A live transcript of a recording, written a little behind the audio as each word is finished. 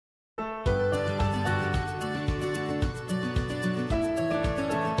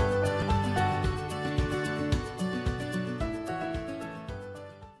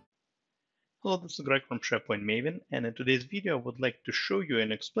Hello, this is Greg from SharePoint Maven, and in today's video, I would like to show you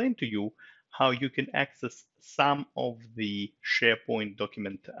and explain to you how you can access some of the SharePoint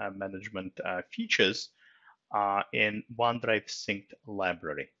document management features in OneDrive Sync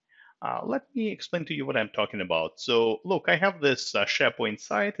library. Let me explain to you what I'm talking about. So look, I have this SharePoint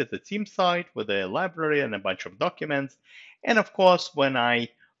site. It's a team site with a library and a bunch of documents. And of course, when I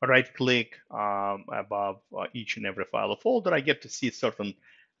right-click above each and every file or folder, I get to see certain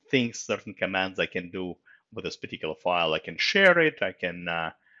things, certain commands I can do with this particular file. I can share it. I can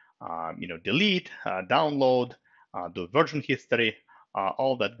delete, download, do version history,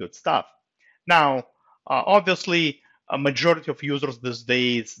 all that good stuff. Now, obviously, a majority of users these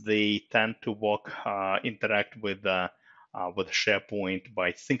days, they tend to interact with SharePoint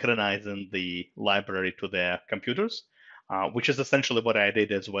by synchronizing the library to their computers, which is essentially what I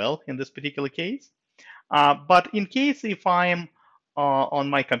did as well in this particular case. But in case if I'm on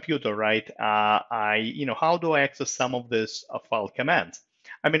my computer, right, how do I access some of this file commands?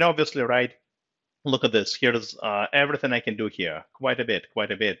 I mean, obviously, right, look at this. Here's everything I can do here. Quite a bit, quite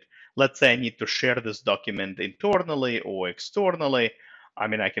a bit. Let's say I need to share this document internally or externally. I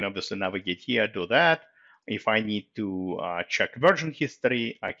mean, I can obviously navigate here, do that. If I need to check version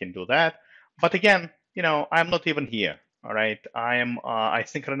history, I can do that. But again, I'm not even here. All right, I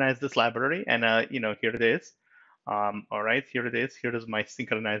synchronize this library, and here it is. All right, here it is. Here is my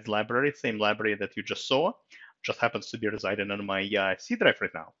synchronized library, same library that you just saw. Just happens to be residing on my C drive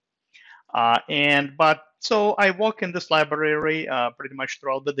right now. So I work in this library pretty much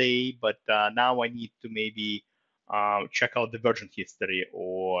throughout the day, but now I need to maybe check out the version history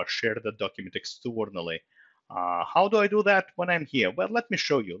or share the document externally. How do I do that when I'm here? Well, let me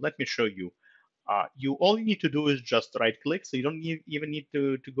show you. Let me show you. All you need to do is just right-click, so you don't even need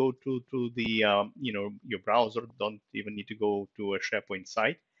to go to the your browser. Don't even need to go to a SharePoint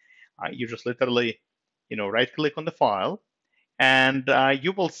site. You just literally right-click on the file, and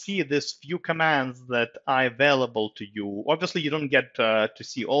you will see this few commands that are available to you. Obviously, you don't get to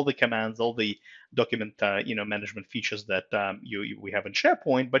see all the commands, all the document management features that we have in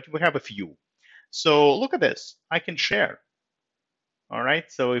SharePoint, but we have a few. So look at this. I can share. All right.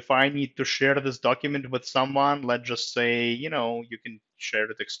 So if I need to share this document with someone, let's just say, you can share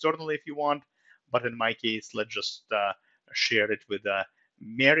it externally if you want. But in my case, let's just share it with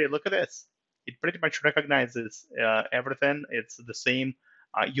Mary. Look at this. It pretty much recognizes everything. It's the same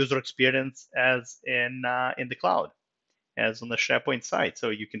user experience as in the cloud, as on the SharePoint site. So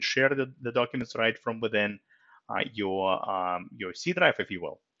you can share the documents right from within your C drive, if you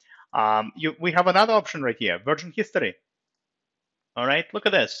will. We have another option right here, version history. All right, look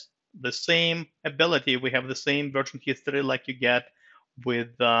at this. The same ability, we have the same version history like you get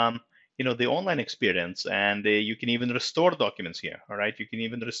with the online experience, and you can even restore documents here. All right, you can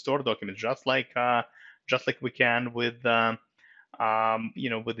even restore documents just like we can with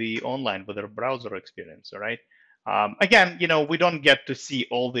with the online, with our browser experience. All right. Again, we don't get to see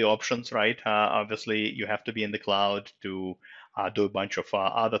all the options, right? Obviously, you have to be in the cloud to do a bunch of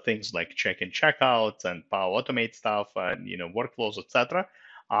other things like check-in, checkouts, and Power Automate stuff, and workflows, etc.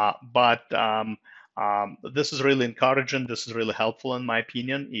 But this is really encouraging. This is really helpful, in my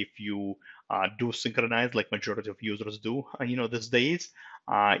opinion, if you do synchronize like majority of users do, these days.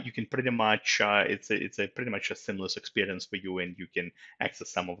 You can pretty much it's a pretty much a seamless experience for you, and you can access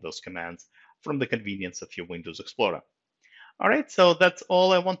some of those commands from the convenience of your Windows Explorer. All right, so that's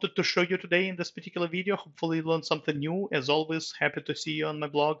all I wanted to show you today in this particular video. Hopefully you learned something new. As always, happy to see you on my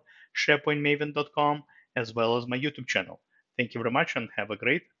blog, sharepointmaven.com, as well as my YouTube channel. Thank you very much and have a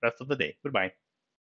great rest of the day. Goodbye.